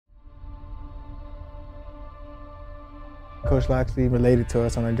Coach Locksley related to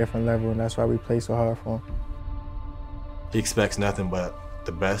us on a different level, and that's why we play so hard for him. He expects nothing but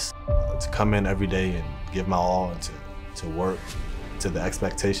the best, to come in every day and give my all and to work to the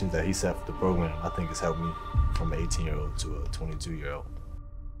expectations that he set for the program. I think it's helped me from an 18-year-old to a 22-year-old.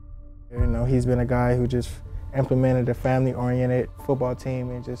 You know, he's been a guy who just implemented a family-oriented football team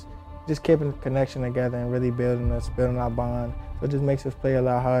and just keeping the connection together and really building our bond. So it just makes us play a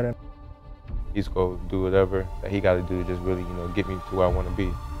lot harder. He's going to do whatever that he got to do to just really, get me to where I want to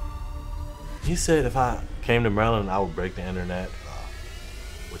be. He said if I came to Maryland, I would break the internet,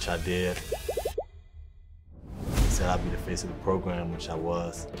 which I did. He said I'd be the face of the program, which I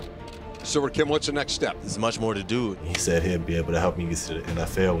was. So, Kim, what's the next step? There's much more to do. He said he'd be able to help me get to the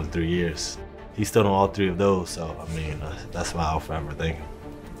NFL in 3 years. He's still on all 3 of those, so, I mean, that's why I'll forever thank him.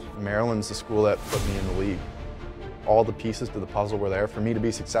 Maryland's the school that put me in the league. All the pieces to the puzzle were there for me to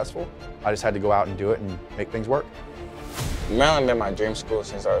be successful. I just had to go out and do it and make things work. Maryland been my dream school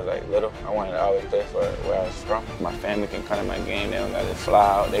since I was little. I wanted to always play for where I was from. My family can come to my game. They don't got to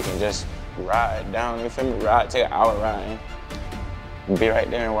fly out. They can just ride down. You feel me? Take an hour ride and be right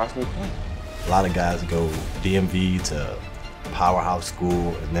there and watch me play. A lot of guys go DMV to powerhouse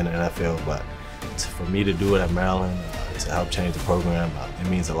school and then the NFL, but for me to do it at Maryland, to help change the program, it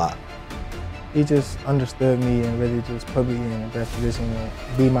means a lot. He just understood me and really just put me in the best position to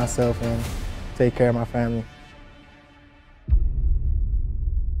be myself and take care of my family.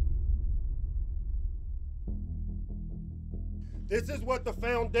 This is what the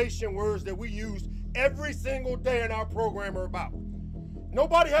foundation words that we use every single day in our program are about.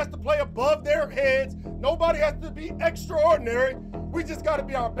 Nobody has to play above their heads. Nobody has to be extraordinary. We just got to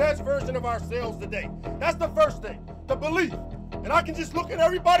be our best version of ourselves today. That's the first thing, the belief. And I can just look in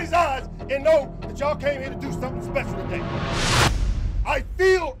everybody's eyes and know that y'all came here to do something special today. I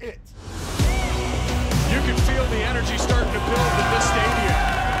feel it. You can feel the energy starting to build in this stadium.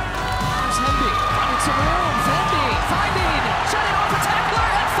 Here's Hendy, finding some room. Finding, shutting off a tackler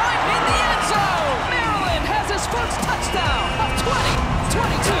and finding the end zone. Maryland has his first touchdown of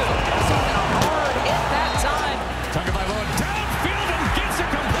 2022. Something a hard hit that time. Tucker by Loa downfield and gets it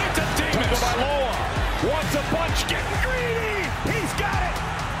complete to Davis. Tucker by Loa wants a bunch, getting greedy. He's got it.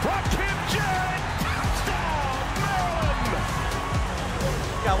 Rakim Jarrett, touchdown, Maryland.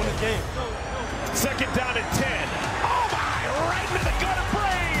 Got one in the game. Second down and 10. Oh my, right into the gut of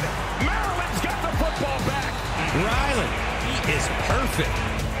Braid. Maryland's got the football back. Ryland, he is perfect.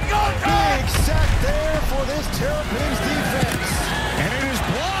 Big sack there for this Terrapins defense. And it is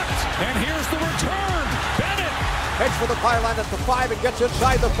blocked. And here's the return. Bennett heads for the pylon at the 5 and gets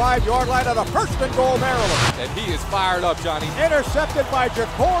inside the 5-yard line at a first and goal, Maryland. And he is fired up, Johnny. Intercepted by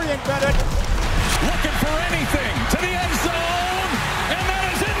Jacorian Bennett. Looking for anything to the end zone. And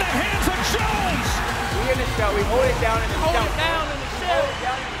that is in the hands of Jones. We in the show. We hold it down in the show. Hold it down in the show.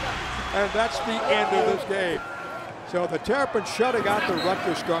 And that's the end of this game. So the Terrapins shutting out the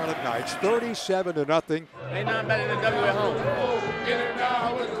Rutgers Scarlet Knights, 37-0. Ain't nothing better than W at home.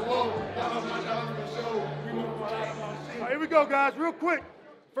 All right, here we go, guys, real quick.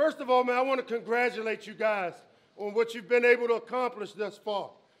 First of all, man, I want to congratulate you guys on what you've been able to accomplish thus far.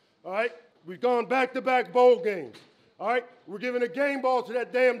 All right? We've gone back-to-back bowl games. All right? We're giving a game ball to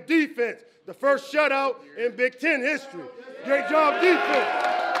that damn defense. The first shutout in Big Ten history. Great job, defense.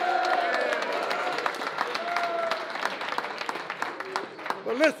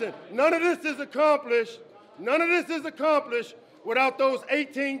 But listen, none of this is accomplished without those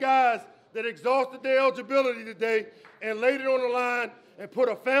 18 guys that exhausted their eligibility today and laid it on the line and put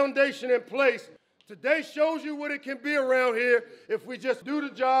a foundation in place. Today shows you what it can be around here if we just do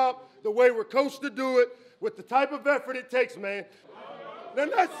the job the way we're coached to do it with the type of effort it takes, man. Now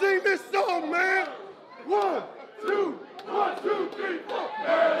let's sing this song, man. 1, 2, 1, 2, 3, 4.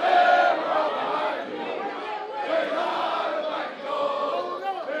 Maryland, we're all behind you.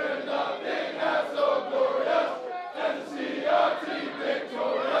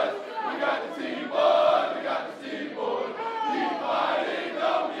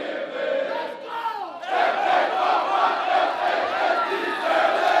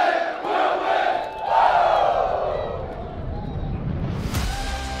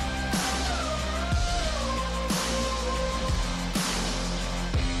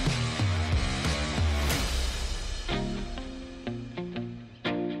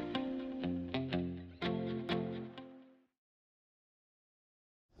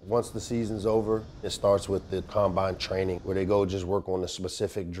 Once the season's over, it starts with the combine training, where they go just work on the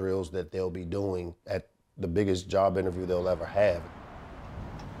specific drills that they'll be doing at the biggest job interview they'll ever have.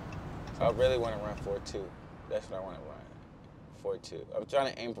 So I really want to run 4.2. That's what I want to run, 4.2. I'm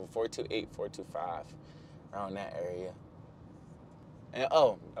trying to aim for 4.28, 4.25, around that area. And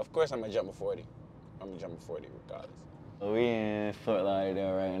oh, of course I'm gonna jump a 40. I'm gonna jump a 40 regardless. We in Fort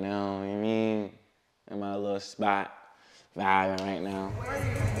Lauderdale right now, you mean? In my little spot, vibing right now.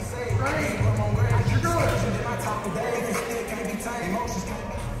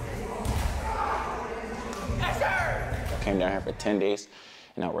 Came down here for 10 days,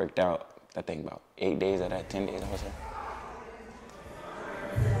 and I worked out, I think about 8 days out of that 10 days I was here.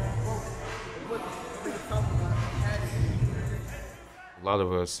 A lot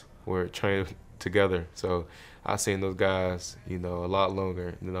of us were trained together, so I seen those guys, you know, a lot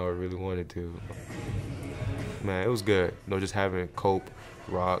longer than I really wanted to. Man, it was good. You know, just having Cope,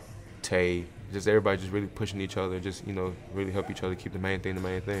 Rock, Tay, just everybody just really pushing each other, just, you know, really help each other keep the main thing the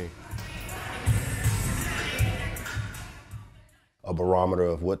main thing. A barometer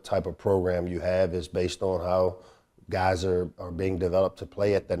of what type of program you have is based on how guys are being developed to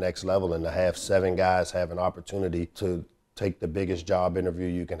play at the next level, and to have 7 guys have an opportunity to take the biggest job interview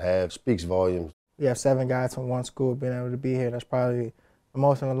you can have speaks volumes. We have 7 guys from one school being able to be here. That's probably the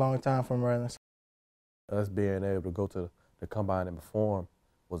most in a long time for Maryland. Us being able to go to the combine and perform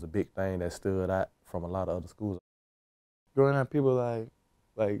was a big thing that stood out from a lot of other schools. Growing up, people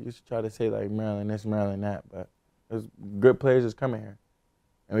like used to try to say like Maryland this, Maryland that, but there's good players that's coming here.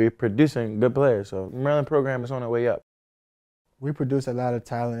 And we're producing good players, so the Maryland program is on the way up. We produce a lot of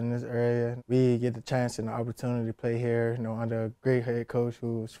talent in this area. We get the chance and the opportunity to play here, you know, under a great head coach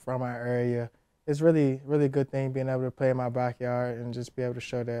who's from our area. It's really a good thing being able to play in my backyard and just be able to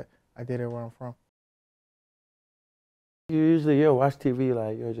show that I did it where I'm from. Usually you'll watch TV,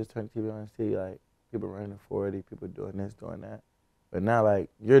 like you'll just turn TV on and see like people running 40, people doing this, doing that. But now like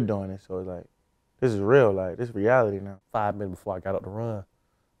you're doing it, so it's like, this is real, like this is reality now. 5 minutes before I got up to run,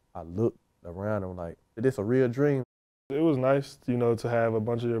 I looked around and I'm like, is this a real dream? It was nice, you know, to have a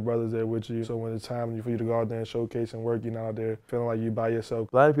bunch of your brothers there with you. So when it's time for you to go out there and showcase and work, you're not out there feeling like you by yourself.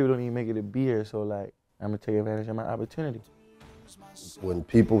 A lot of people don't even make it to be here, so like, I'm gonna take advantage of my opportunity. When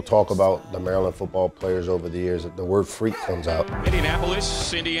people talk about the Maryland football players over the years, the word freak comes out.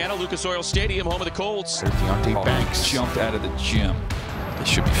 Indianapolis, Indiana, Lucas Oil Stadium, home of the Colts. Deontay Banks jumped out of the gym. It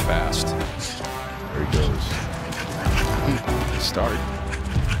should be fast. There he goes. Start.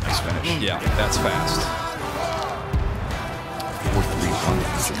 Nice finish. Yeah, that's fast. 4-3 for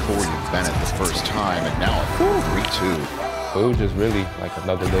Ja'Cory Bennett the first time, and now a 4-3-2. So it was just really like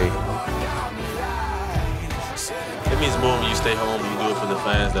another day. It means more when you stay home and you do it for the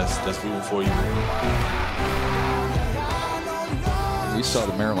fans that's rooting for you. We saw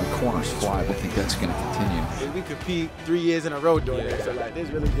the Maryland corners fly. I think that's going to continue. We compete 3 years in a row doing that, so like, this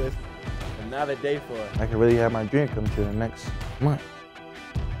is really just another day for us. I can really have my dream come true the next month.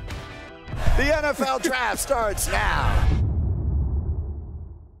 The NFL draft starts now.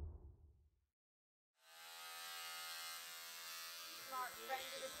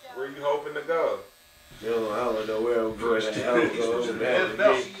 Where you hoping to go? Yo, I don't know where I'm going. I don't go. You made it.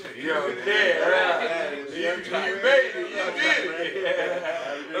 I'm trying to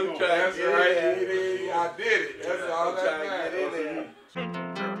get right. I did it. That's all I'm trying to get in there.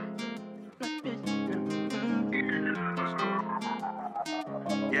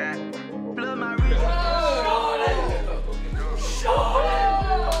 Yeah. Blood my wrist.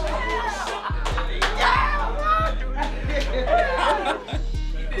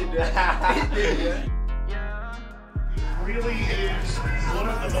 Really is one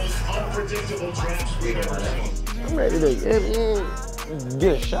of the most unpredictable drafts we've ever seen. I'm ready to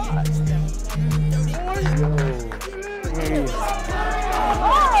get a shot.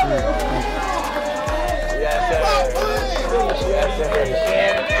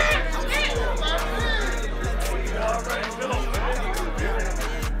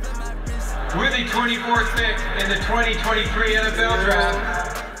 We're the 24th pick in the 2023 NFL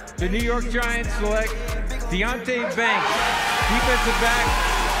Draft. The New York Giants select Deontay Banks, defensive back,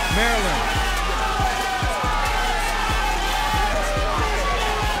 Maryland.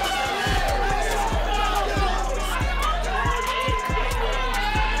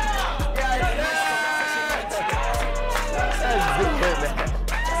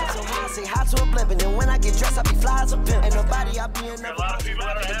 And when I get dressed, I be fly as a pimp. Ain't nobody I be in. A lot of people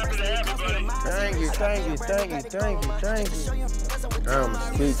that are happy to have you, buddy. Thank you. I'm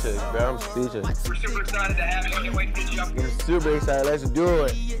speechless, bro. I'm speechless. We're super excited to have you. Can't wait to get you up. I'm super excited. Let's do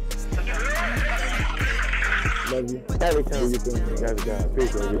it. Love you. Every time you think you got a guy,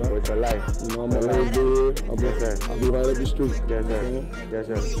 appreciate you. It's your life. You know, I'm always do it. Yes, sir. I'll be right up the street. Yes, sir. Yes,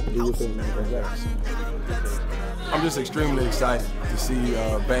 sir. Do your thing, man. Yes, sir. I'm just extremely excited to see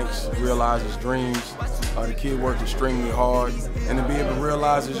Banks realize his dreams. The kid worked extremely hard, and to be able to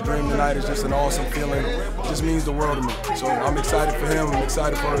realize his dream tonight is just an awesome feeling. It just means the world to me. So I'm excited for him, I'm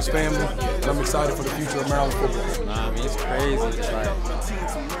excited for his family, and I'm excited for the future of Maryland football. I mean, it's crazy. It's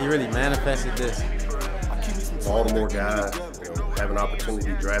like, he really manifested this. Baltimore guy, have an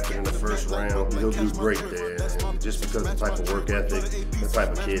opportunity drafted in the first round, he'll do great there. And just because of the type of work ethic, the type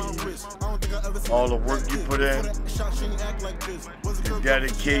of kid he is. All the work you put in, your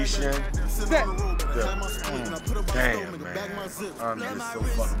dedication. Damn, man. I'm just so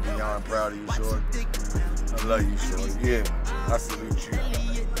fucking beyond proud of you, Shorty. I love you, Shorty. Yeah, I salute you.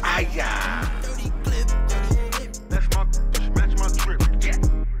 Ayah! Match my trip. Yeah.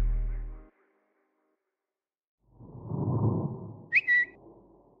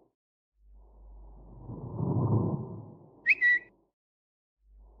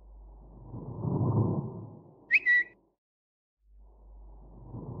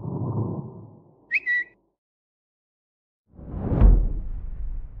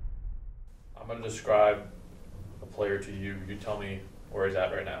 I'm going to describe a player to you. You tell me where he's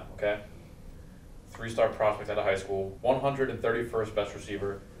at right now, okay? 3-star prospect out of high school, 131st best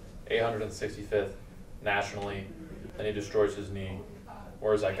receiver, 865th nationally, and he destroys his knee.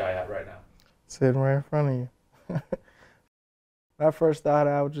 Where's that guy at right now? Sitting right in front of you. When I first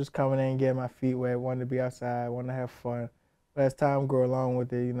started, I was just coming in and getting my feet wet, wanted to be outside, wanted to have fun. But as time grew along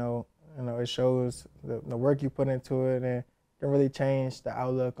with it, it shows the work you put into it, and can really change the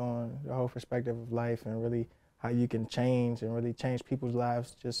outlook on the whole perspective of life, and really how you can change and really change people's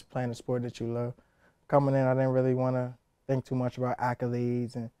lives just playing the sport that you love. Coming in, I didn't really want to think too much about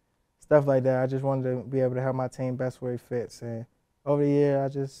accolades and stuff like that. I just wanted to be able to help my team best where it fits. And over the year, I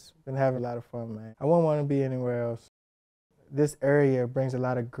just been having a lot of fun, man. I wouldn't want to be anywhere else. This area brings a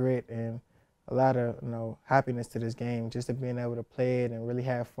lot of grit and a lot of happiness to this game, just to being able to play it and really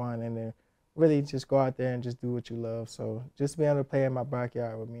have fun, and then really just go out there and just do what you love. So just being able to play in my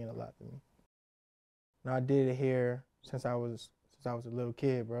backyard would mean a lot to me. I did it here since I was a little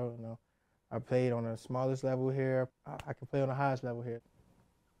kid, bro. I played on the smallest level here. I can play on the highest level here.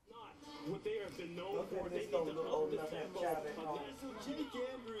 What they have been known for, they need to hold the tempo. So Jake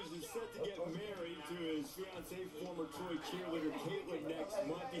Andrews is set to get married to his fiancée, former Troy cheerleader Caitlin, next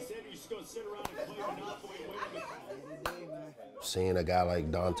month. He said he's just going to sit around and play Monopoly and wait. Seeing a guy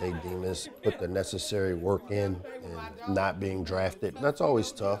like Dante Demas put the necessary work in and not being drafted, that's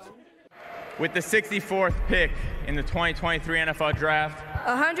always tough. With the 64th pick in the 2023 NFL Draft,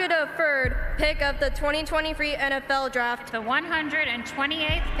 103rd pick of the 2023 NFL Draft, the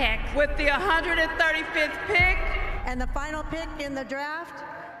 128th pick, with the 135th pick, and the final pick in the draft,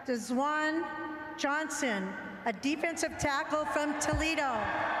 Desjuan Johnson, a defensive tackle from Toledo.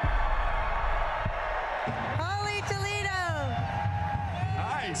 Holy Toledo!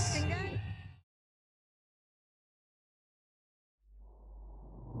 Nice.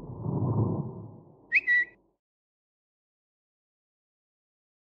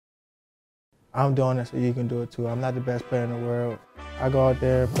 I'm doing it so you can do it too. I'm not the best player in the world. I go out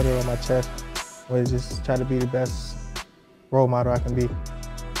there, put it on my chest, but just try to be the best role model I can be.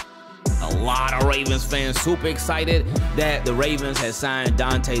 A lot of Ravens fans super excited that the Ravens had signed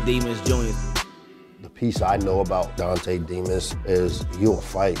Dante Demas Jr. The piece I know about Dante Demas is he'll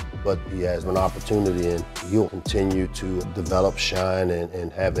fight, but he has an opportunity and he'll continue to develop, shine,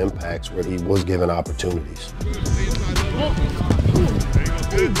 and have impacts where he was given opportunities.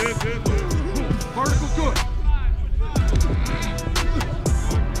 Particle good.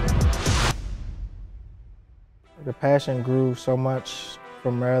 The passion grew so much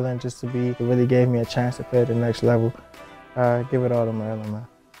from Maryland just to be, it really gave me a chance to play at the next level. Give it all to Maryland, man.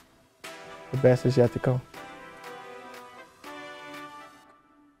 The best is yet to come.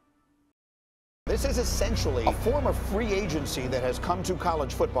 This is essentially a form of free agency that has come to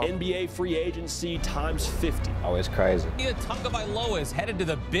college football. NBA free agency times 50. Oh, it's crazy. Tagovailoa is headed to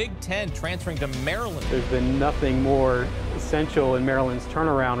the Big Ten, transferring to Maryland. There's been nothing more essential in Maryland's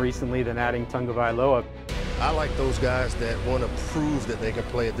turnaround recently than adding Tagovailoa. I like those guys that want to prove that they can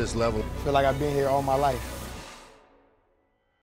play at this level. I feel like I've been here all my life.